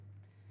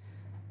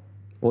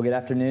Well, good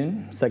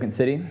afternoon, Second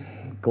City.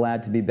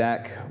 Glad to be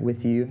back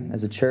with you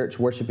as a church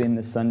worshiping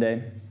this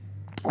Sunday.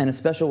 And a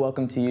special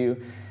welcome to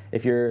you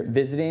if you're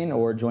visiting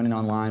or joining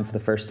online for the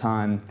first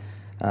time.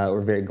 We're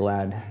very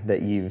glad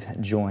that you've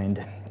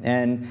joined.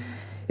 And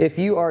if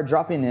you are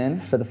dropping in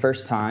for the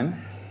first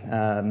time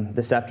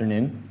this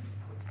afternoon,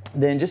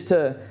 then just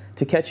to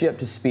catch you up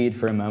to speed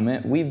for a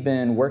moment, we've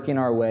been working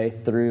our way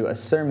through a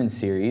sermon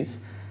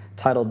series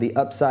titled The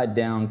Upside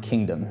Down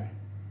Kingdom.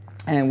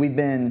 And we've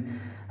been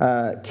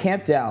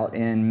camped out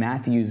in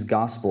Matthew's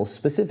Gospel,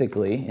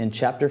 specifically in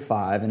chapter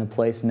 5, in a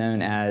place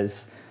known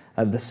as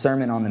the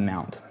Sermon on the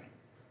Mount.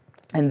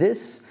 And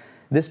this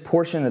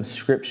portion of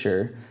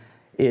Scripture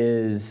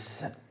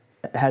has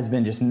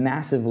been just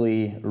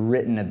massively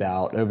written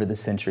about over the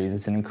centuries.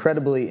 It's an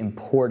incredibly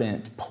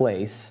important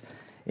place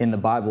in the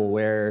Bible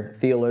where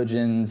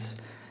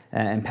theologians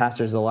and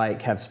pastors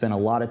alike have spent a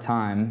lot of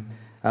time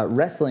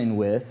wrestling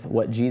with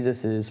what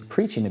Jesus is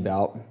preaching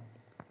about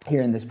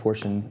here in this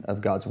portion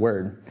of God's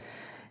Word.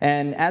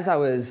 And as I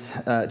was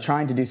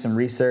trying to do some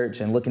research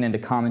and looking into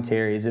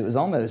commentaries, it was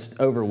almost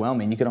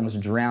overwhelming. You could almost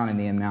drown in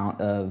the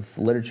amount of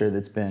literature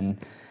that's been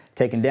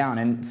taken down.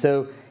 And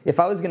so if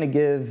I was going to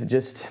give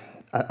just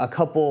a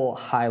couple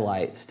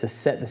highlights to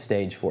set the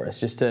stage for us,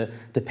 just to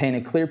paint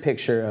a clear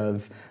picture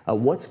of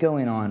what's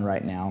going on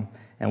right now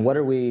and what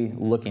are we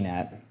looking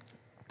at,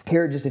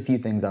 here are just a few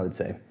things I would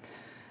say.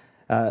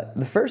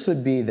 The first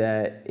would be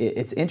that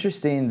it's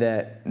interesting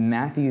that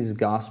Matthew's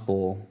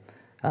gospel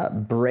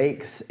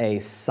breaks a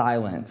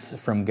silence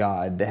from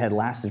God that had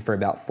lasted for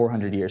about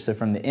 400 years. So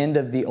from the end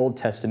of the Old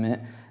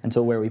Testament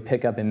until where we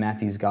pick up in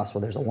Matthew's gospel,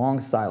 there's a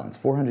long silence,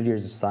 400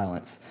 years of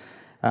silence.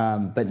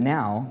 But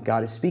now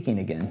God is speaking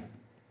again.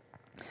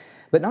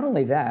 But not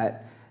only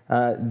that,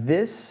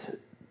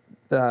 this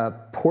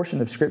portion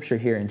of Scripture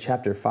here in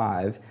chapter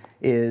 5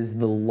 is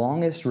the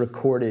longest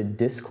recorded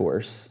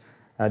discourse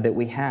that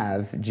we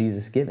have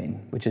Jesus giving,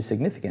 which is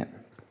significant.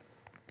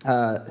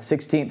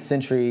 16th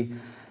century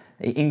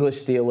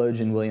English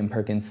theologian William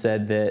Perkins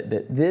said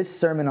that this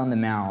Sermon on the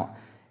Mount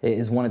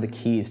is one of the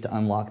keys to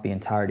unlock the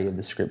entirety of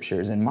the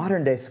Scriptures. And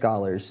modern day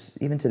scholars,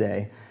 even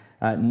today,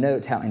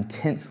 note how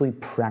intensely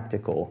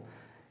practical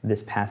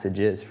this passage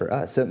is for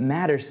us. So it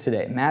matters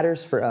today. It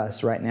matters for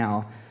us right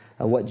now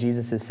what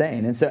Jesus is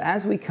saying. And so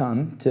as we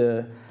come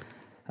to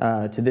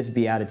this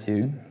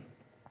beatitude,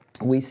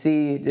 we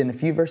see in a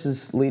few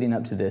verses leading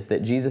up to this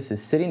that Jesus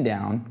is sitting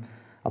down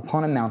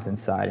upon a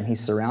mountainside and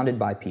he's surrounded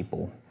by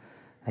people.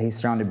 He's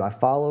surrounded by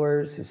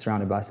followers, he's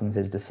surrounded by some of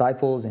his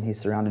disciples, and he's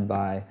surrounded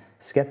by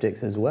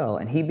skeptics as well.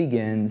 And he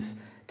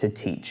begins to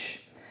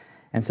teach.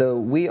 And so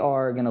we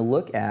are going to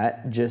look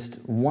at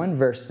just one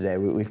verse today.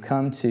 We've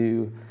come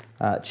to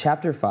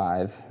chapter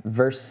 5,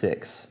 verse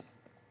 6.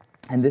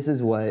 And this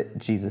is what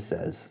Jesus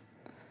says.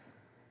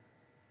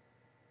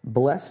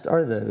 Blessed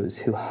are those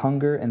who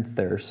hunger and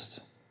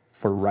thirst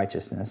for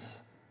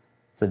righteousness,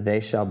 for they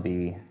shall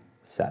be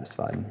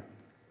satisfied.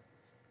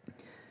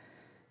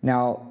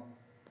 Now,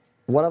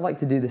 what I'd like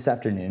to do this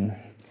afternoon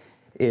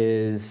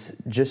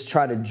is just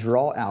try to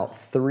draw out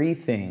three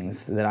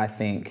things that I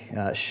think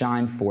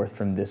shine forth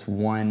from this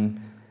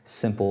one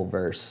simple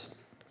verse.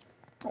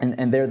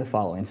 And they're the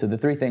following. So the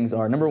three things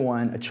are, number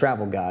one, a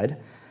travel guide.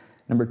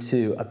 Number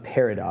two, a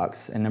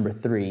paradox. And number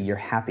three, your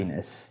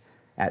happiness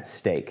at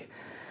stake.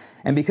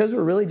 And because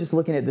we're really just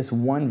looking at this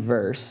one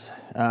verse,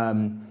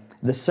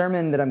 the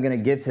sermon that I'm going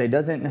to give today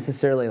doesn't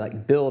necessarily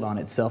build on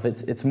itself.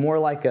 It's more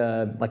like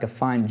a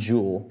fine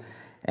jewel.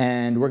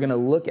 And we're going to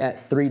look at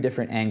three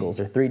different angles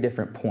or three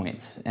different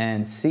points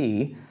and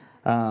see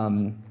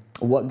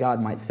what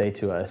God might say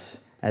to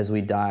us as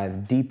we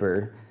dive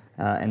deeper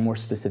and more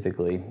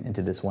specifically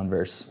into this one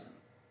verse.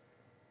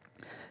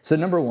 So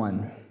number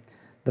one,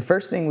 the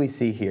first thing we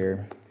see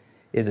here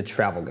is a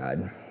travel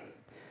guide. It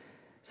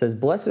says,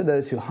 blessed are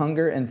those who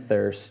hunger and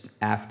thirst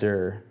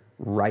after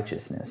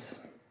righteousness.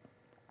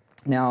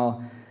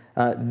 Now,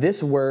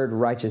 this word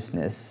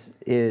righteousness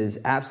is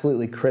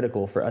absolutely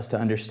critical for us to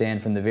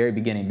understand from the very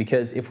beginning,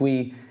 because if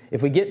we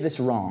get this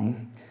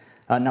wrong,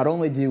 not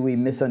only do we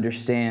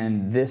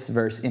misunderstand this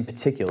verse in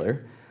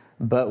particular,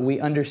 but we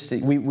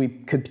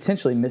could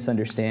potentially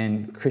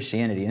misunderstand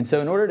Christianity. And so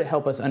in order to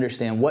help us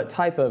understand what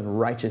type of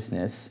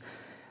righteousness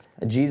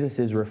Jesus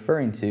is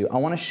referring to, I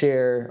want to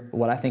share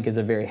what I think is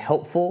a very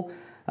helpful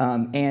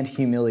and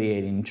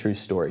humiliating true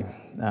story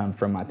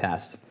from my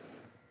past.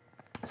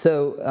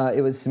 So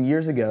it was some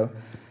years ago,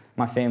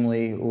 my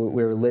family,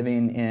 we were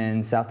living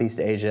in Southeast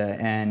Asia,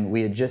 and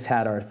we had just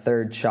had our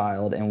third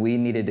child, and we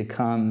needed to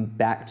come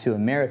back to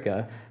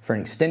America for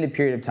an extended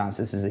period of time.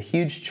 So this is a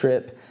huge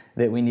trip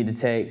that we need to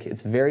take.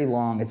 It's very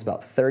long. It's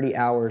about 30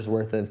 hours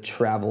worth of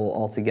travel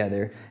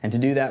altogether. And to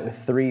do that with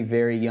three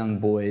very young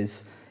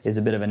boys is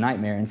a bit of a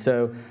nightmare. And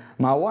so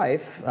my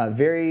wife,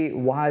 very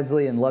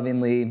wisely and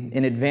lovingly,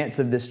 in advance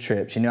of this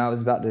trip, she knew I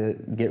was about to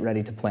get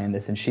ready to plan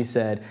this, and she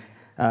said,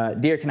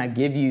 dear, can I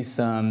give you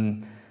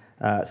some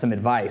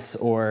advice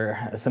or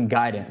some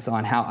guidance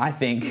on how I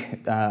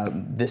think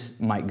this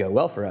might go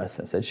well for us?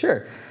 I said,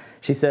 sure.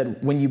 She said,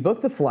 when you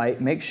book the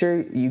flight, make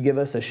sure you give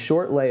us a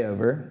short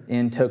layover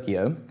in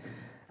Tokyo.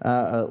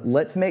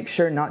 Let's make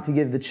sure not to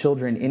give the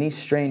children any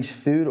strange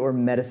food or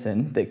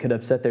medicine that could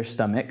upset their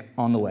stomach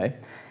on the way.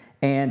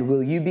 And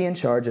will you be in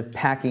charge of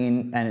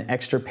packing an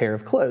extra pair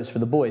of clothes for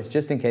the boys,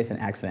 just in case an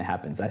accident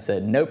happens? I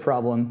said, no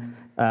problem,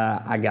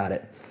 I got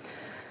it.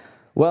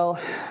 Well,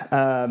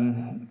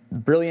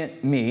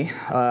 brilliant me.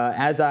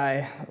 As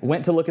I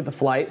went to look at the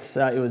flights,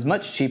 it was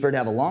much cheaper to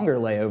have a longer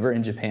layover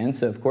in Japan.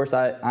 So, of course,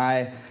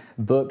 I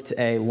booked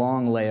a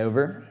long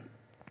layover.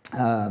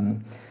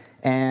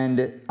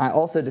 And I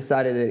also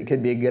decided that it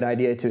could be a good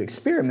idea to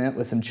experiment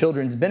with some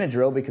children's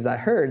Benadryl because I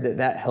heard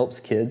that helps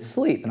kids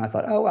sleep. And I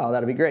thought, oh, wow,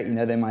 that'll be great.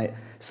 They might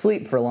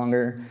sleep for a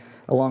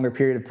longer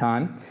period of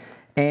time.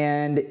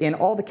 And in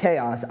all the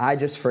chaos, I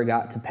just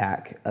forgot to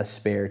pack a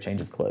spare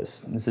change of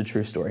clothes. This is a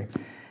true story.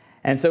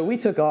 And so we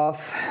took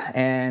off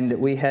and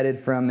we headed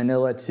from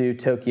Manila to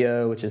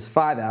Tokyo, which is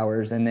 5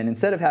 hours. And then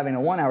instead of having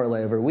a 1 hour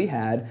layover, we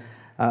had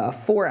a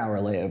 4 hour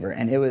layover.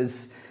 And it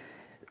was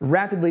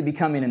rapidly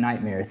becoming a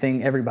nightmare.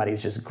 Everybody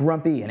was just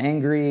grumpy and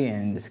angry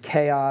and this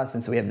chaos.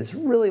 And so we have this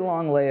really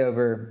long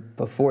layover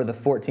before the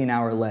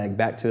 14-hour leg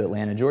back to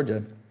Atlanta,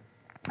 Georgia.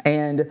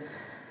 And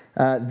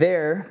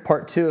there,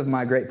 part 2 of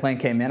my great plan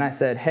came in. I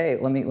said, hey,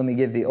 let me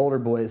give the older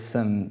boys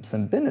some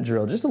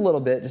Benadryl, just a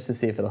little bit, just to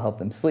see if it'll help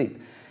them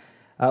sleep.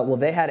 Well,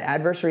 they had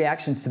adverse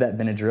reactions to that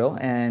Benadryl,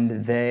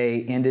 and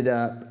they ended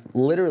up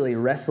literally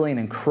wrestling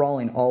and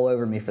crawling all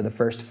over me for the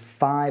first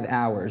 5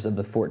 hours of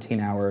the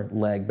 14-hour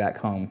leg back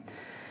home.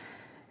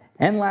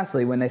 And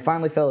lastly, when they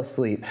finally fell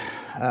asleep,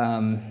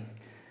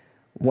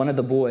 one of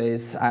the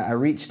boys, I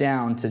reached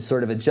down to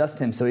sort of adjust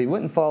him so he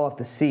wouldn't fall off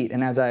the seat.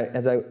 And as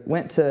I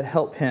went to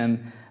help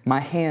him, my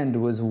hand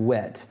was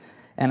wet.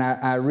 And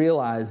I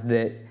realized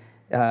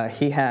that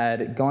he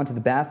had gone to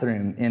the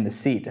bathroom in the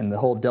seat, and the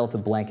whole Delta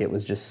blanket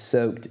was just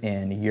soaked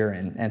in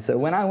urine. And so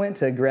when I went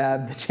to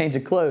grab the change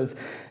of clothes,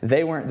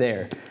 they weren't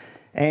there.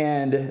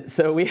 And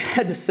so we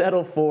had to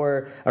settle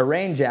for a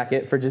rain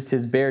jacket for just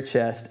his bare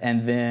chest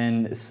and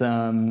then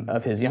some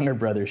of his younger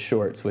brother's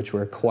shorts, which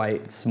were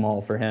quite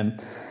small for him.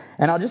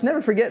 And I'll just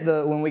never forget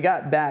when we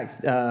got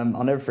back,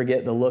 I'll never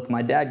forget the look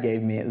my dad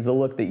gave me. It was the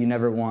look that you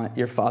never want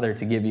your father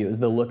to give you. It was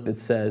the look that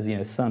says,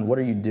 son, what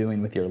are you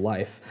doing with your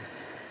life?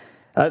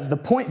 The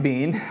point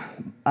being,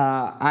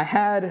 I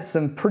had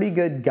some pretty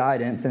good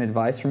guidance and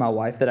advice from my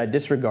wife that I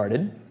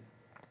disregarded,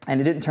 and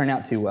it didn't turn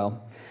out too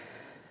well.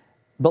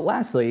 But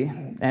lastly,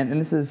 and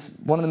this is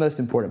one of the most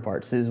important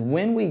parts, is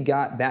when we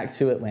got back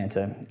to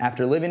Atlanta,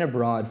 after living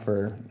abroad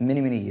for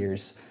many, many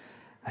years,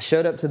 I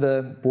showed up to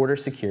the border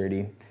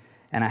security,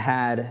 and I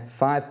had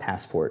 5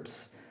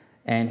 passports.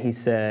 And he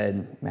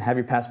said, have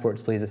your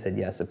passports, please? I said,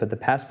 yes. I put the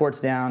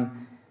passports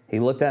down. He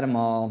looked at them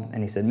all,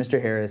 and he said,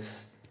 Mr.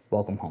 Harris,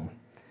 welcome home.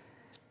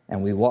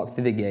 And we walked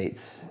through the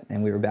gates,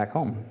 and we were back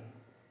home.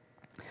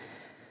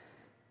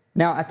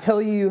 Now, I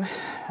tell you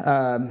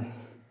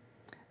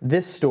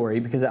this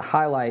story because it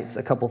highlights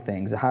a couple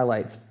things. It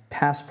highlights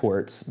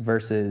passports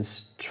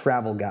versus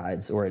travel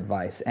guides or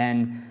advice.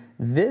 And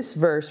this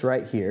verse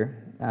right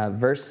here,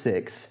 verse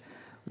 6,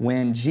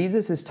 when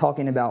Jesus is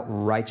talking about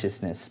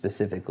righteousness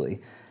specifically,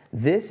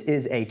 this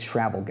is a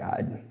travel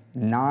guide,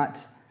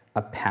 not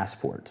a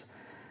passport.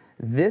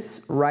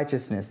 This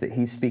righteousness that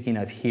he's speaking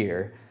of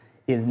here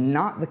is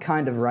not the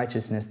kind of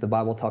righteousness the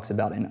Bible talks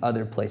about in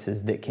other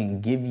places that can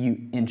give you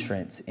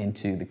entrance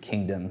into the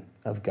kingdom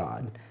of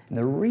God. And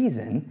the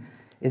reason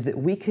is that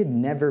we could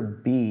never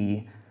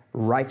be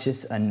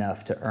righteous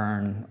enough to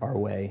earn our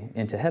way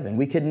into heaven.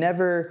 We could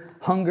never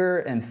hunger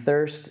and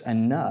thirst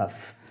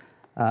enough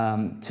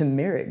to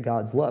merit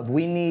God's love.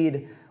 We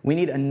need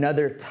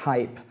another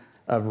type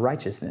of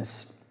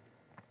righteousness.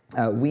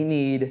 We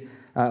need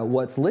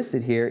what's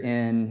listed here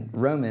in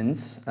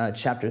Romans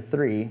chapter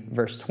 3,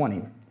 verse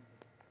 20.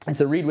 And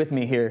so read with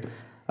me here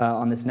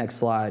on this next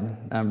slide,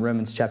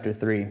 Romans chapter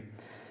 3.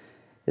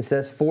 It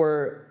says,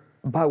 "For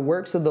by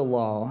works of the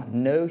law,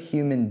 no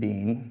human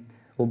being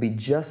will be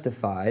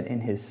justified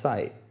in his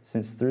sight,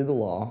 since through the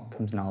law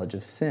comes knowledge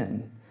of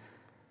sin.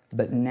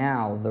 But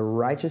now the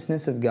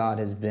righteousness of God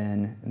has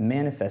been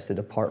manifested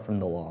apart from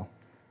the law,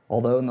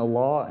 although in the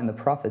law and the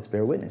prophets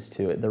bear witness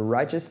to it, the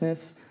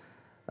righteousness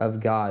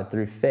of God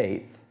through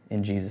faith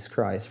in Jesus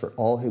Christ for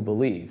all who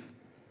believe.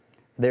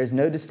 There is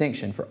no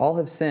distinction, for all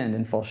have sinned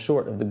and fall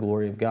short of the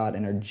glory of God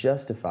and are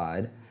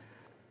justified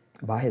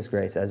by his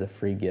grace as a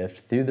free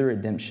gift through the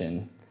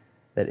redemption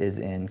that is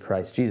in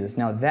Christ Jesus."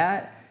 Now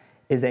that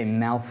is a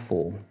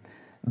mouthful,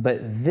 but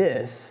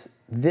this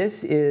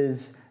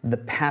is the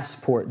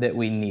passport that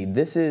we need.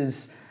 This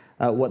is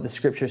what the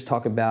scriptures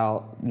talk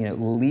about,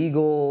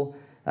 legal,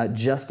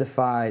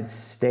 justified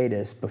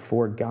status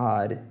before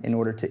God in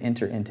order to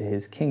enter into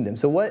his kingdom.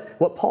 So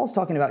what Paul's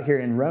talking about here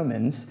in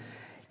Romans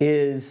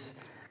is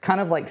kind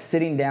of like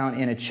sitting down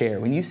in a chair.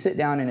 When you sit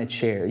down in a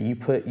chair, you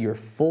put your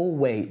full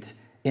weight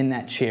in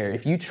that chair.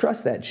 If you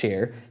trust that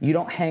chair, you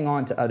don't hang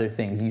on to other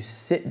things. You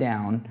sit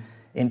down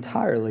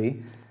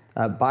entirely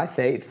by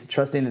faith,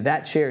 trusting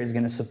that chair is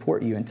going to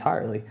support you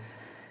entirely.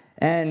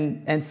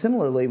 And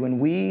similarly, when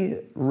we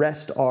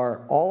rest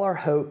all our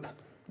hope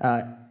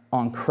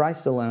on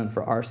Christ alone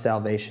for our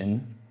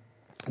salvation,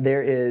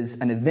 there is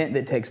an event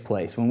that takes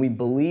place. When we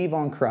believe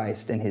on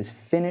Christ and his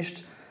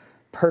finished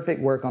perfect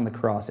work on the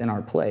cross in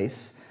our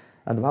place,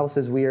 the Bible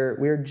says we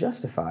are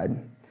justified.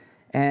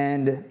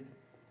 And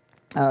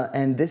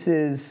this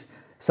is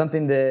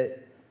something that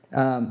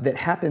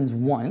happens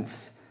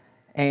once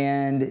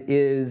and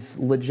is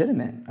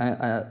legitimate,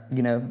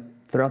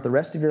 throughout the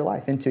rest of your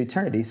life into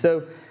eternity.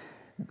 So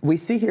we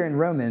see here in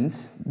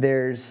Romans,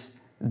 there's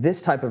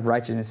this type of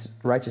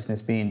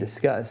righteousness being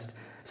discussed.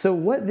 So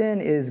what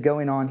then is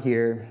going on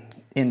here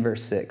in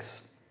verse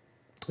 6?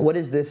 What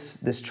is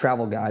this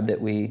travel guide that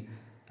we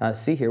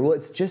see here? Well,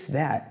 it's just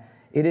that.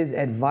 It is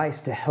advice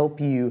to help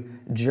you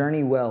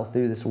journey well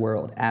through this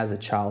world as a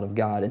child of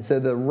God. And so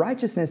the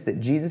righteousness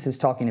that Jesus is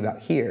talking about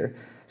here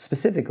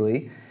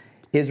specifically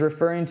is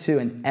referring to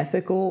an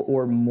ethical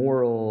or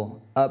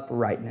moral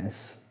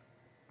uprightness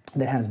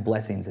that has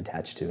blessings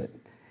attached to it.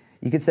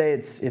 You could say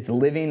it's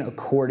living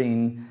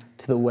according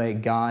to the way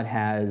God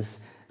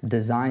has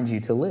designed you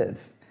to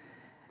live.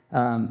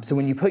 So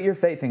when you put your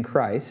faith in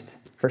Christ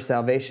for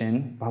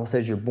salvation, the Bible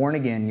says you're born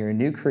again, you're a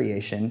new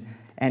creation,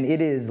 and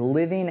it is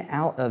living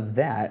out of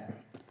that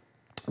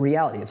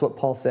reality. It's what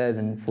Paul says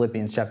in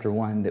Philippians chapter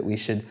 1, that we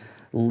should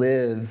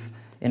live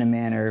in a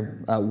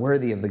manner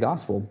worthy of the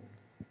gospel.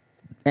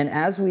 And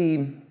as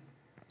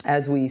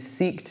we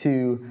seek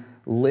to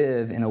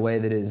live in a way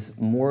that is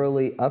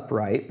morally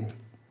upright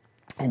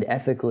and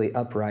ethically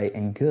upright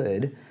and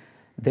good,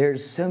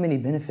 there's so many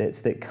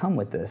benefits that come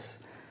with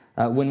this.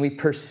 When we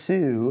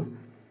pursue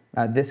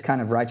this kind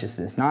of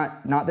righteousness,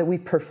 not that we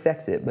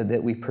perfect it, but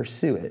that we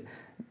pursue it,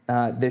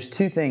 there's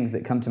two things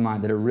that come to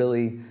mind that are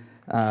really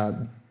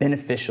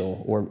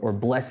beneficial or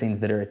blessings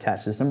that are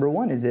attached to this. Number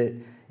one is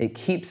it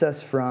keeps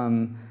us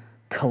from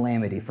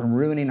calamity, from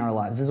ruining our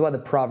lives. This is why the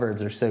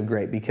Proverbs are so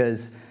great,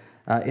 because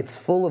it's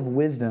full of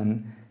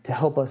wisdom to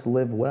help us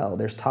live well.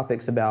 There's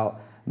topics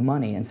about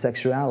money and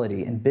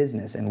sexuality and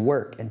business and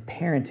work and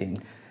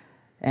parenting.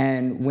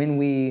 And when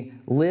we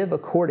live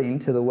according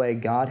to the way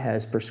God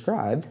has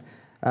prescribed,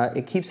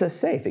 it keeps us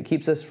safe. It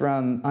keeps us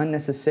from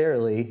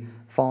unnecessarily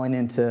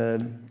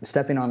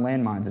stepping on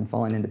landmines and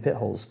falling into pit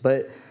holes.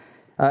 But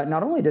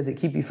not only does it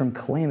keep you from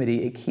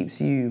calamity, it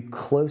keeps you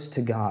close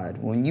to God.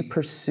 When you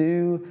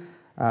pursue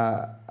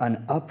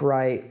an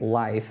upright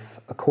life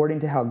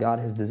according to how God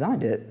has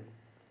designed it,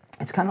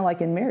 it's kind of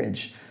like in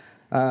marriage.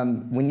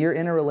 When you're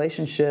in a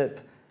relationship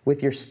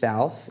with your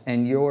spouse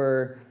and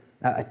you're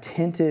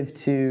attentive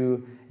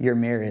to your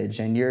marriage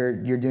and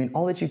you're doing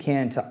all that you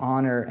can to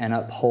honor and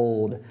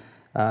uphold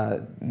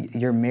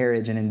your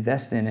marriage and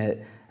invest in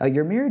it,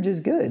 your marriage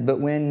is good. But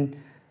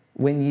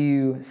when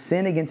you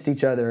sin against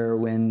each other, or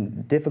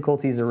when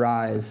difficulties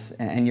arise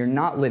and you're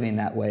not living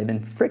that way,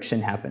 then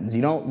friction happens.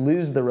 You don't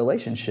lose the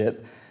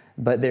relationship,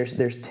 but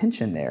there's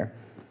tension there.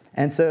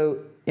 And so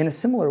in a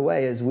similar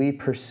way, as we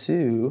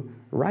pursue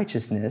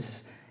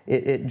righteousness,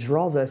 it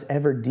draws us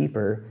ever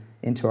deeper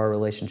into our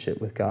relationship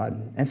with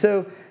God. And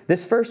so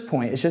this first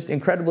point, it's just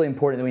incredibly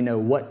important that we know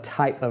what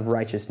type of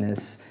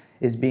righteousness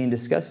is being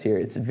discussed here.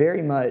 It's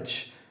very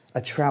much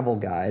a travel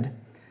guide,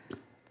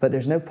 but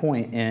there's no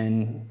point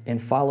in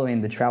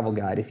following the travel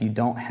guide if you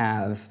don't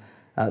have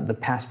the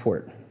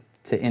passport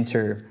to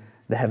enter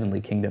the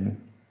heavenly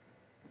kingdom.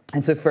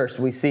 And so first,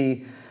 we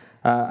see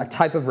a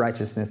type of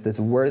righteousness that's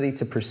worthy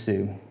to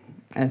pursue.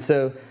 And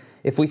so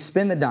if we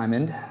spin the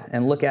diamond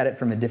and look at it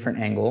from a different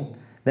angle,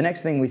 the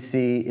next thing we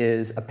see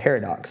is a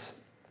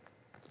paradox.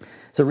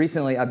 So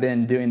recently I've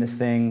been doing this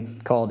thing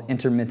called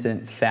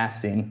intermittent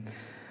fasting,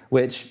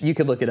 which you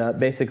could look it up.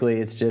 Basically,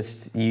 it's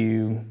just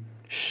you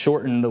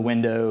shorten the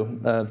window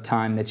of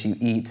time that you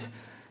eat,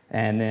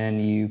 and then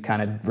you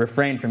kind of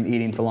refrain from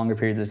eating for longer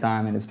periods of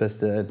time, and it's supposed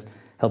to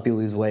help you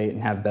lose weight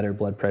and have better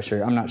blood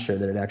pressure. I'm not sure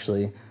that it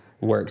actually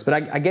works, but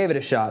I gave it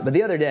a shot. But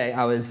the other day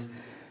I was,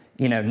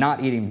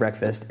 not eating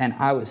breakfast, and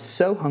I was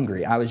so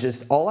hungry.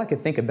 All I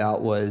could think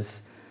about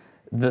was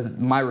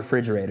my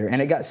refrigerator.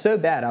 And it got so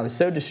bad, I was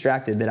so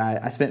distracted that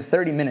I spent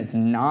 30 minutes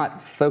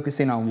not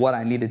focusing on what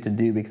I needed to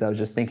do because I was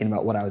just thinking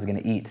about what I was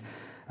going to eat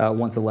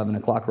once 11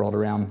 o'clock rolled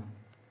around.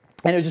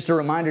 And it was just a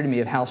reminder to me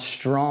of how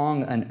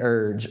strong an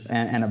urge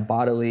and a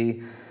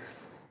bodily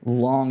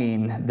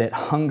longing that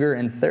hunger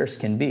and thirst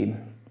can be.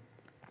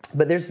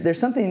 But there's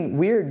something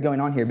weird going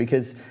on here,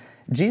 because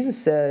Jesus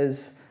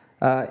says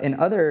in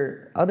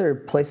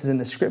other places in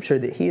the scripture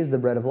that he is the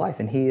bread of life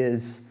and he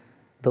is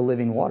the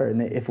living water,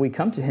 and that if we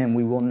come to him,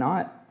 we will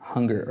not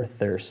hunger or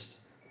thirst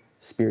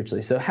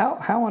spiritually. So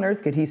how on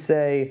earth could he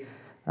say,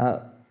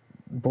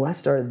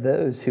 blessed are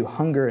those who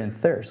hunger and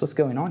thirst? What's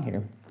going on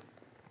here?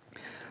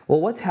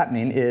 Well, what's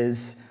happening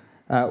is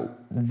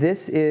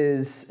this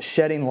is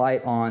shedding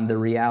light on the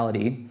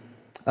reality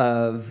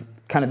of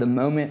kind of the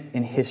moment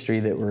in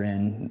history that we're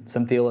in.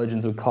 Some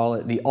theologians would call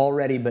it the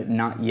already but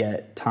not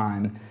yet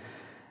time,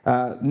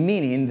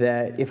 meaning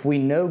that if we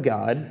know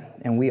God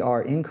and we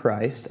are in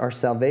Christ, our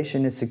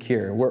salvation is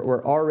secure.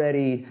 We're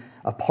already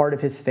a part of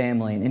his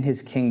family and in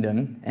his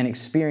kingdom and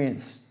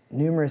experience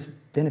numerous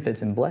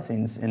benefits and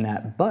blessings in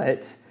that,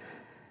 but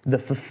the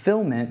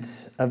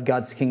fulfillment of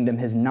God's kingdom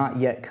has not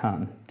yet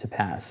come to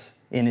pass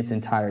in its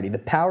entirety. The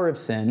power of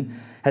sin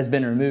has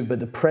been removed, but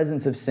the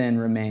presence of sin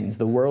remains.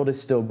 The world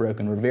is still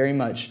broken. We're very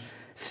much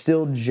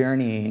still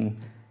journeying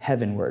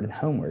heavenward and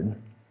homeward.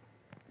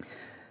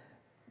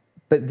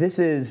 But this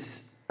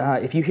is,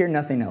 if you hear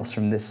nothing else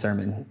from this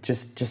sermon,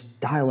 just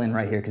dial in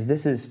right here, because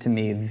this is, to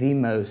me, the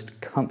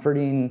most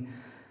comforting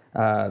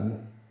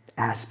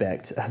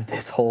aspect of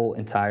this whole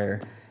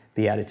entire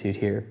beatitude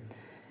here,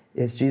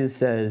 is Jesus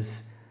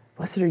says,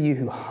 "Blessed are you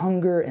who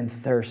hunger and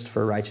thirst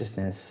for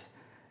righteousness,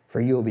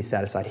 for you will be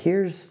satisfied."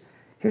 Here's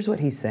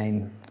what he's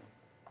saying.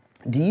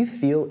 Do you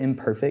feel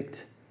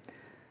imperfect?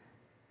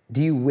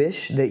 Do you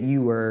wish that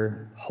you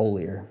were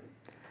holier?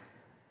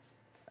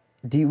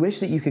 Do you wish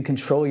that you could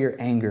control your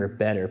anger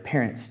better?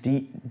 Parents,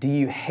 do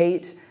you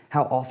hate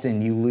how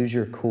often you lose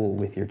your cool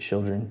with your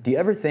children? Do you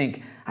ever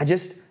think,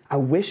 I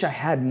wish I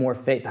had more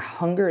faith, a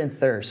hunger and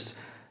thirst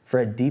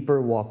for a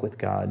deeper walk with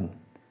God?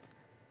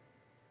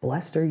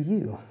 Blessed are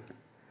you.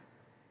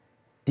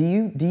 Do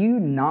you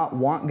not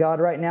want God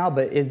right now,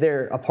 but is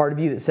there a part of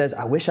you that says,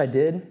 I wish I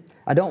did?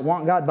 I don't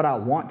want God, but I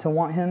want to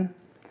want him?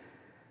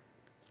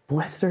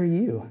 Blessed are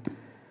you.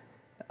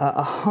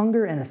 A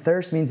hunger and a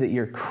thirst means that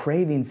you're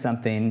craving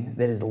something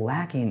that is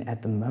lacking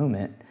at the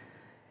moment.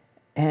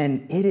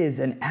 And it is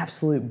an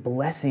absolute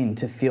blessing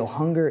to feel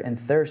hunger and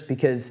thirst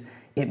because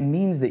it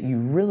means that you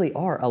really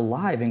are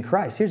alive in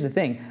Christ. Here's the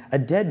thing. A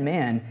dead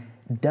man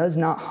does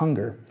not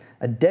hunger.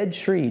 A dead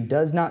tree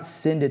does not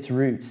send its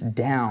roots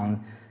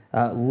down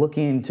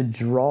looking to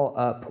draw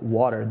up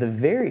water. The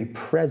very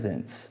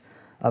presence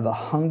of a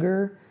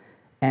hunger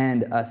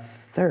and a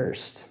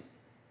thirst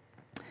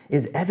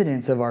is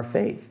evidence of our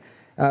faith.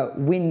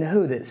 We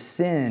know that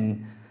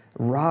sin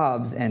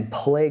robs and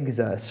plagues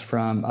us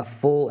from a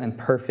full and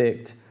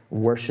perfect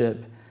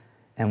worship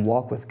and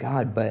walk with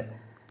God. But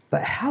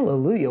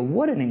hallelujah,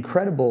 what an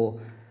incredible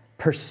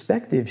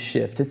perspective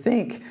shift to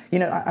think.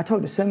 I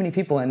talk to so many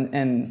people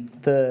and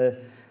the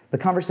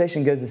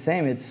conversation goes the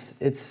same.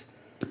 It's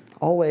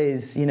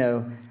always,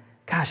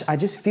 gosh, I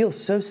just feel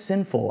so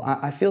sinful.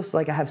 I feel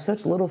like I have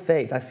such little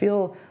faith. I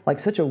feel like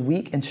such a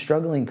weak and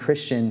struggling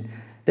Christian.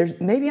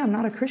 Maybe I'm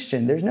not a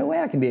Christian. There's no way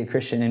I can be a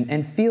Christian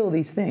and feel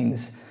these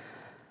things.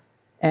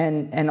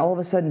 And all of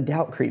a sudden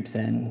doubt creeps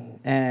in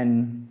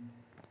and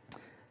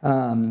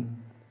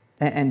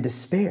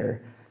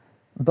despair.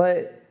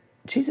 But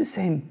Jesus is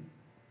saying,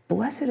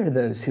 blessed are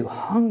those who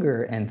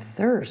hunger and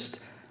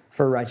thirst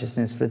for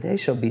righteousness, for they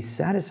shall be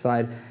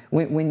satisfied.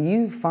 When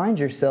you find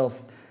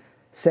yourself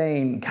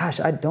saying, gosh,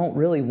 I don't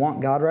really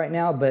want God right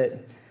now,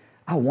 but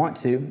I want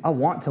to. I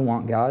want to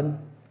want God.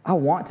 I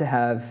want to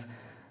have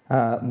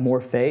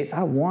more faith.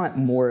 I want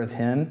more of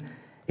him.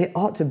 It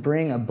ought to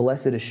bring a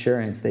blessed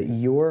assurance that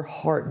your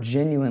heart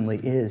genuinely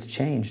is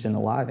changed and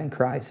alive in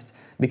Christ,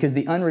 because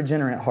the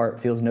unregenerate heart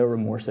feels no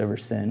remorse over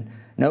sin,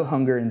 no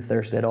hunger and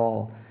thirst at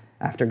all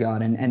after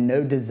God, and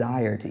no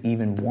desire to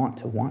even want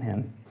to want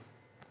him.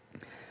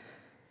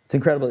 It's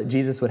incredible that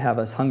Jesus would have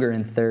us hunger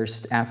and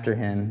thirst after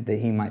him, that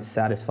he might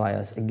satisfy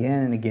us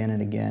again and again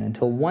and again,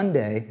 until one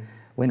day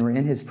when we're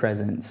in his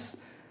presence,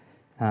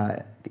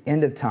 at the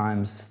end of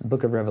times, the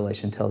book of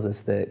Revelation tells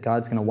us that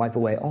God's going to wipe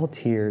away all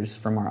tears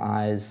from our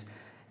eyes,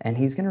 and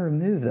he's going to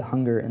remove the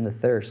hunger and the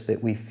thirst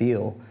that we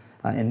feel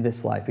in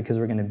this life, because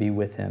we're going to be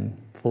with him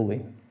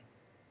fully.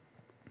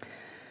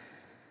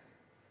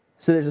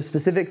 So there's a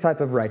specific type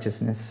of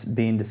righteousness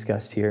being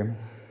discussed here,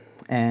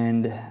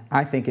 and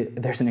I think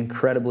there's an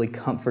incredibly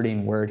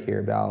comforting word here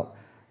about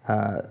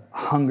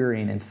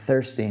hungering and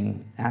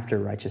thirsting after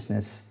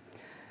righteousness.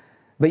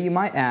 But you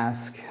might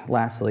ask,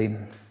 lastly,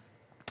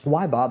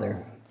 why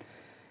bother?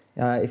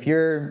 If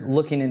you're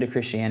looking into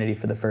Christianity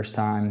for the first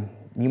time,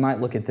 you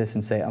might look at this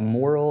and say, a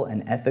moral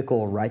and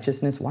ethical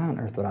righteousness, why on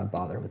earth would I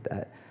bother with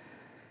that?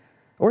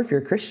 Or if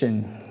you're a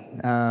Christian,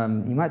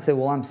 you might say,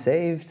 well, I'm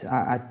saved.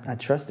 I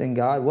trust in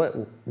God.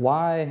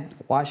 Why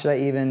should I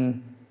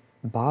even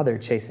bother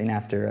chasing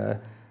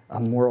after a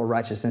moral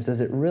righteousness?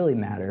 Does it really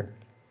matter?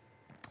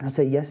 And I'd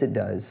say, yes, it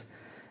does,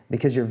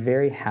 because your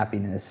very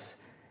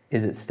happiness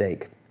is at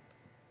stake.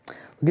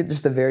 Look at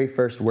just the very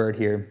first word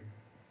here.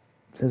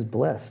 It says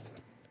blessed.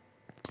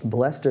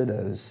 Blessed are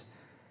those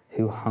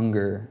who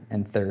hunger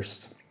and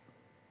thirst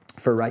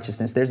for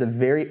righteousness. There's a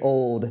very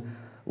old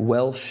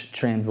Welsh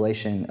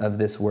translation of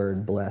this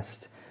word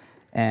blessed,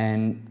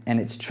 and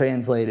it's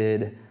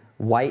translated,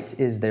 white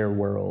is their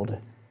world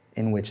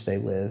in which they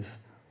live,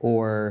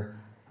 or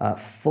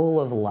full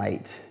of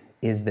light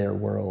is their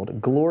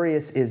world,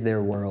 glorious is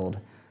their world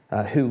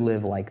who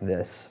live like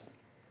this.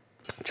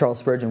 Charles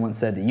Spurgeon once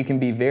said that you can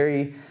be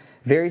very,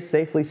 very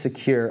safely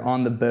secure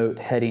on the boat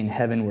heading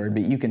heavenward,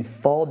 but you can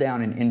fall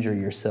down and injure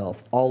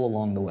yourself all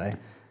along the way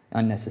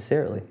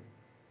unnecessarily.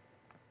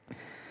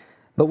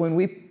 But when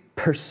we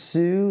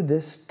pursue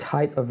this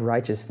type of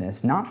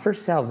righteousness, not for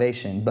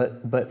salvation,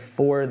 but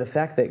for the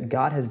fact that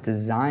God has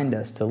designed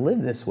us to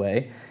live this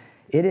way,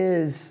 it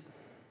is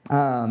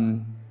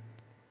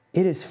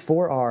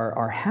for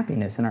our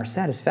happiness and our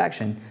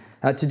satisfaction.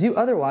 To do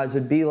otherwise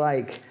would be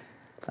like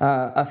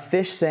a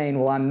fish saying,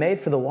 well, I'm made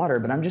for the water,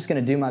 but I'm just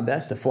going to do my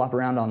best to flop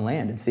around on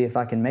land and see if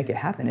I can make it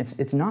happen.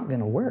 It's not going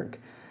to work.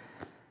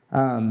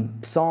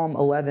 Psalm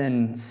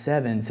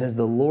 11:7 says,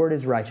 the Lord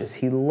is righteous.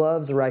 He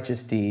loves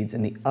righteous deeds,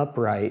 and the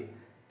upright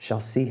shall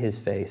see his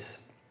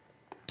face.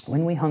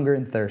 When we hunger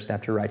and thirst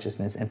after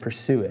righteousness and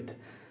pursue it,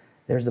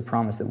 there's the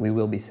promise that we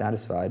will be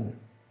satisfied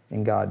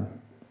in God.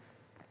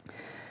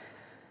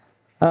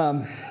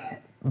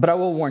 But I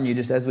will warn you,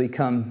 just as we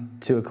come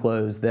to a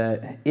close,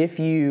 that if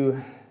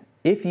you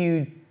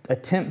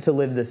attempt to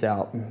live this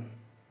out,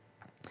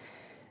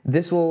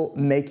 this will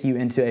make you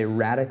into a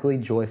radically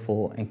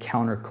joyful and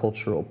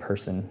countercultural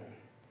person.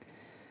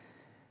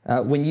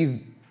 When you've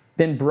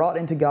been brought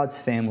into God's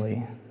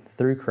family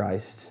through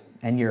Christ,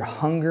 and you're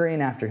hungering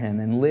after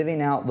him and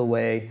living out the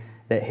way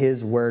that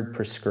his word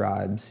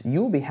prescribes, you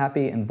will be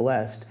happy and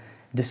blessed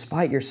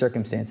despite your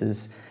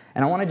circumstances.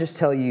 And I want to just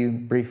tell you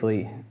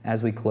briefly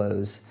as we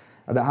close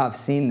about how I've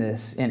seen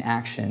this in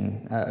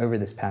action over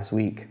this past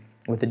week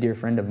with a dear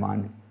friend of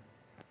mine.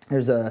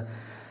 I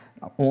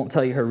won't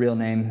tell you her real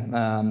name.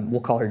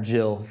 We'll call her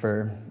Jill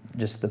for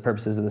just the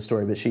purposes of the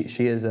story, but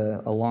she is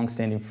a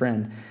longstanding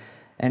friend.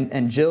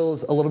 And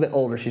Jill's a little bit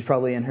older. She's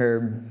probably in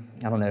her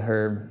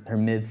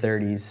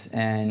mid-30s,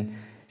 and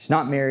she's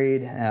not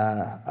married.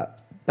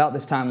 About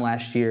this time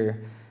last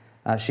year,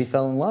 she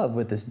fell in love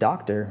with this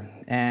doctor,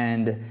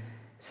 and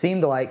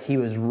seemed like he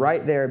was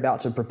right there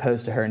about to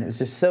propose to her. And it was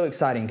just so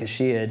exciting because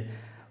she had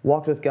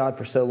walked with God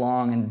for so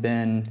long and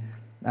been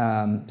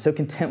so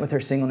content with her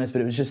singleness,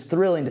 but it was just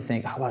thrilling to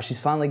think, oh, wow, she's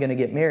finally going to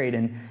get married.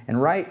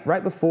 And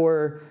right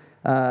before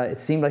it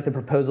seemed like the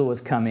proposal was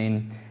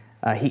coming,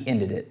 he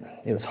ended it.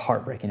 It was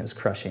heartbreaking. It was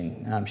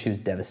crushing. She was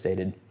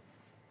devastated.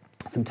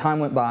 Some time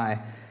went by,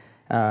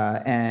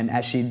 and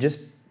as she'd just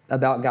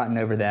about gotten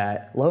over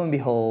that, lo and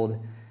behold,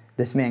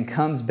 this man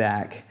comes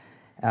back.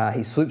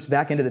 He swoops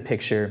back into the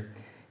picture.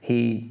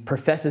 He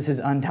professes his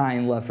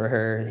undying love for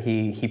her.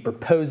 He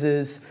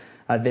proposes.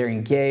 They're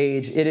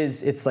engaged.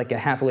 It's like a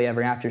happily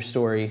ever after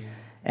story,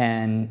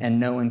 and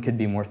no one could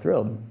be more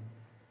thrilled.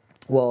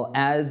 Well,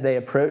 as they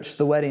approached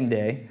the wedding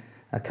day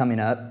coming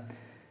up,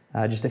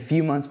 just a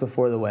few months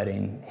before the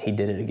wedding, he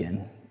did it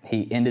again.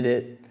 He ended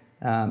it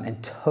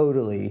and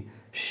totally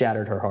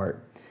shattered her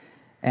heart.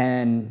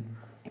 And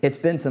it's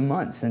been some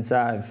months since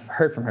I've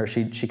heard from her.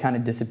 She kind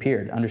of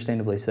disappeared,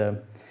 understandably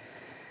so.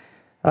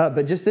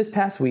 But just this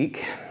past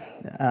week,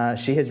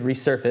 she has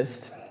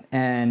resurfaced,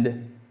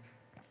 and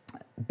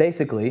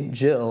basically,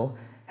 Jill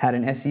had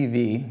an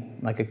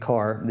SUV, like a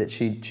car that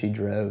she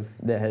drove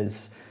that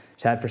she's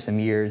had for some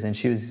years, and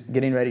she was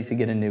getting ready to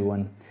get a new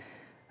one.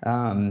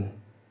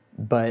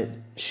 But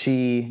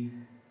she,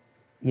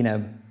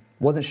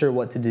 wasn't sure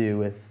what to do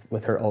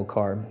with her old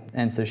car.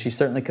 And so she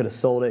certainly could have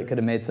sold it, could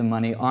have made some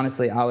money.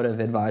 Honestly, I would have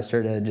advised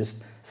her to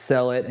just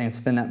sell it and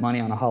spend that money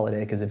on a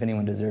holiday, because if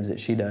anyone deserves it,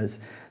 she does.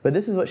 But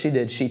this is what she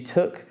did. She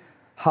took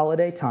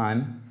holiday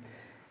time,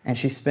 and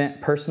she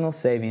spent personal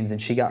savings,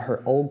 and she got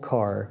her old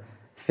car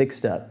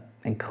fixed up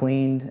and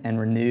cleaned and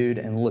renewed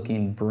and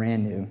looking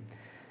brand new.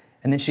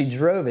 And then she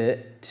drove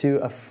it to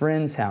a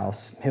friend's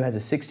house who has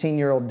a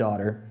 16-year-old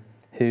daughter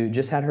who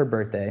just had her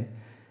birthday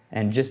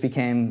and just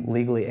became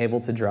legally able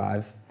to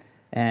drive.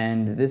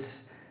 And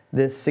this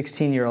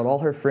 16-year-old, all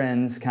her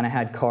friends kind of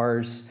had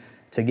cars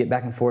to get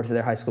back and forth to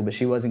their high school, but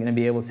she wasn't going to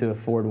be able to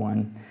afford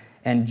one.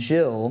 And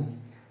Jill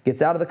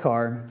gets out of the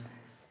car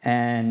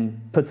and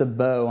puts a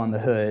bow on the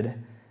hood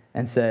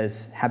and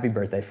says, "Happy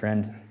birthday,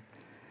 friend."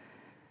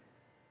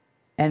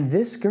 And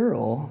this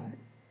girl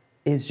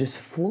is just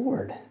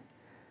floored.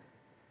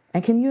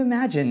 And can you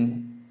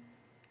imagine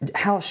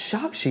how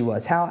shocked she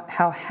was,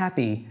 how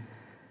happy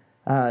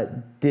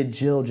did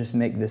Jill just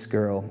make this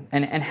girl?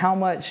 And how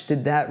much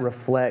did that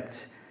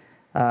reflect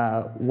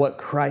what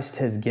Christ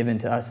has given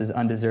to us as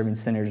undeserving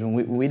sinners? When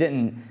we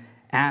didn't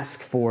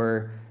ask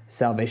for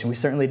salvation, we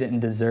certainly didn't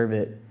deserve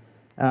it.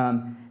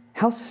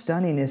 How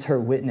stunning is her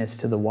witness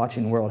to the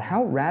watching world?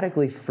 How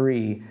radically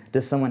free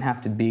does someone have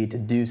to be to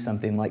do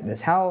something like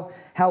this? How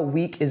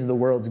weak is the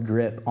world's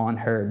grip on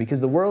her? Because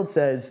the world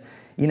says,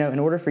 in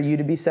order for you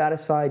to be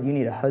satisfied, you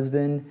need a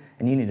husband,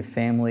 and you need a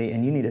family,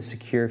 and you need a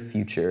secure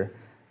future.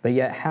 But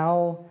yet,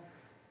 how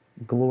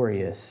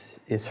glorious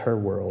is her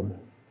world?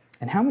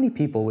 And how many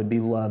people would be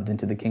loved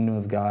into the kingdom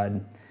of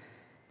God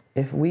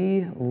if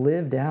we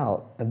lived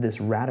out of this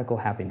radical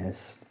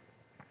happiness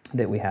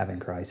that we have in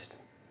Christ?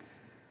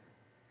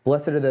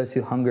 Blessed are those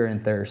who hunger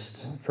and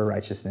thirst for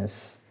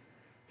righteousness,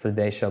 for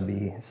they shall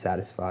be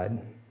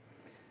satisfied.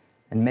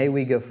 And may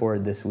we go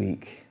forward this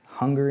week,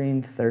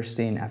 hungering,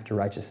 thirsting after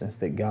righteousness,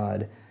 that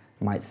God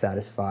might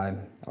satisfy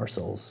our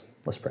souls.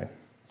 Let's pray.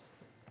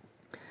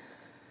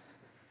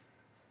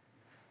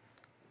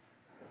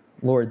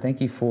 Lord, thank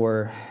you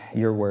for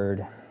your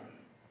word.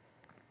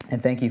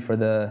 And thank you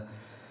for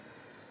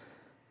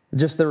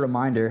just the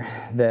reminder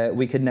that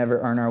we could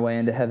never earn our way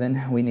into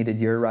heaven. We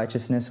needed your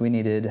righteousness. We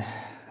needed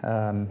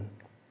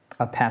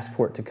a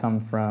passport to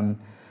come from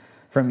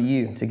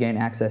you to gain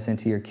access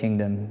into your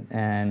kingdom.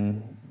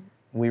 And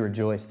we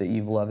rejoice that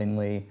you've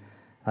lovingly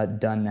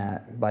done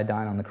that by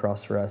dying on the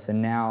cross for us.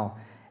 And now,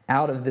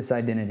 out of this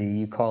identity,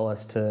 you call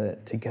us to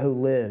go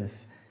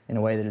live in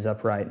a way that is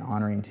upright and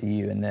honoring to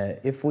you. And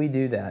that if we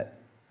do that,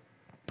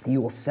 you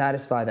will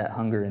satisfy that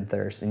hunger and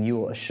thirst, and you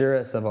will assure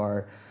us of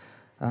our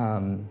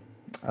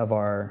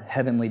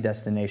heavenly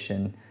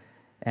destination,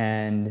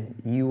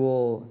 and you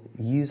will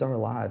use our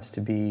lives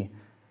to be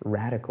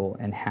radical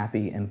and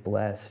happy and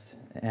blessed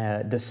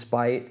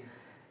despite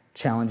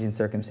challenging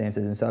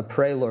circumstances. And so I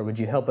pray, Lord, would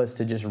you help us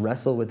to just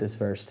wrestle with this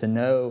verse, to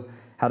know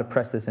how to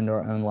press this into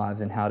our own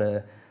lives and how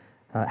to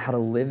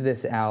live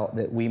this out,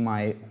 that we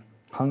might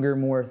hunger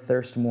more,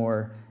 thirst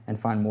more, and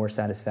find more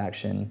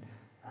satisfaction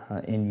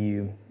in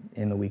you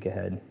in the week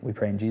ahead. We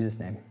pray in Jesus'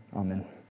 name. Amen.